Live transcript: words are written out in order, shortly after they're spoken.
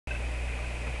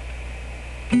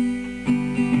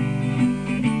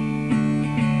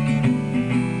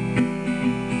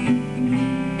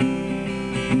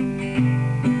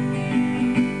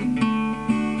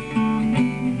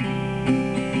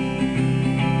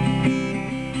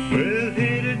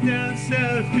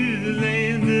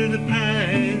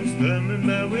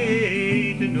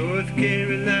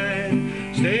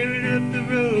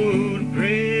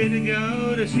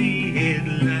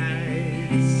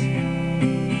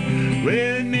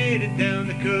Well, I made it down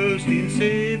the coast in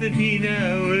 17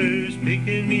 hours,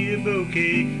 picking me a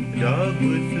bouquet of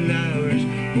dogwood flowers,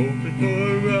 hoping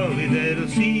for a Raleigh that'll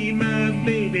see my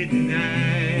baby tonight.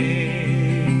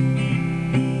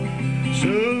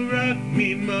 So rock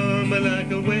me, mama,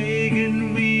 like a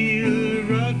wagon wheel,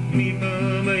 rock me,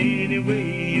 mama, any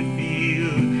way you feel.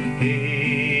 Hey,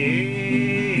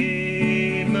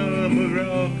 mama,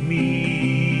 rock me.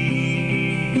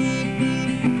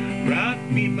 Rock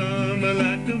me, mama,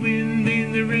 like the wind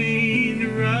in the rain.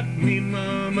 Rock me,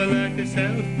 mama, like a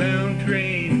southbound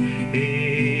train.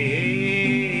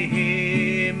 Hey,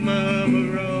 hey, mama,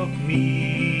 rock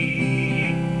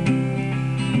me.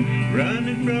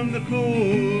 Running from the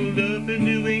cold up in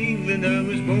New England, I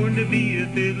was born to be a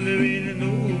fiddler in an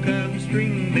old cotton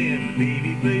string band. The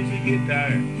baby plays the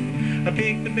guitar, I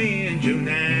pick the banjo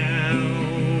now.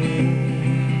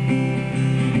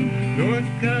 North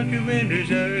country winters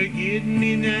are getting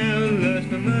me now. Lost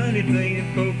my money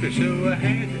playing poker, so I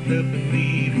had to up and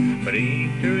leave. But I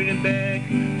ain't turning back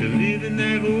to living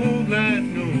that old life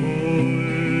no more.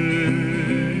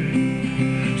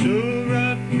 So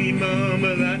rock me,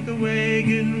 mama, like a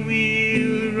wagon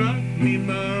wheel. Rock me,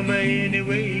 mama, any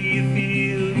way you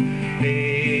feel.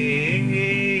 Hey,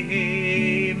 hey,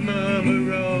 hey, mama,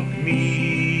 rock me.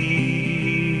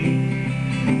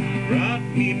 Rock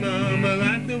me, mama,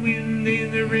 like the wind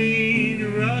in the rain.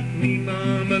 Rock me,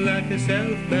 mama, like a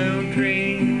southbound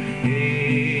train.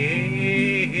 Hey,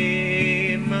 hey,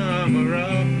 hey, mama,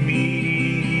 rock me.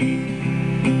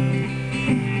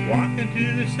 Walking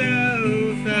to the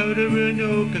south out of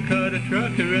Anoka, caught a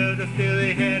trucker out of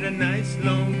Philly, had a nice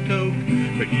long toke.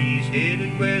 But he's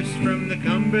headed west from the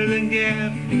Cumberland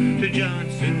Gap to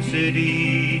Johnson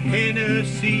City,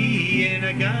 Tennessee. And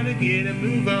I gotta get a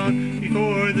move on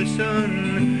before the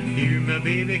sun. Hear my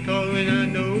baby calling, I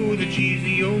know that she's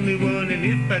the only one. And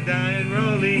if I die in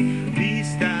Raleigh, at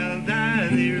least I'll die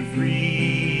there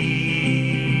free.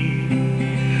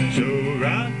 So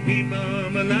rock me,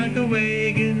 mama, like a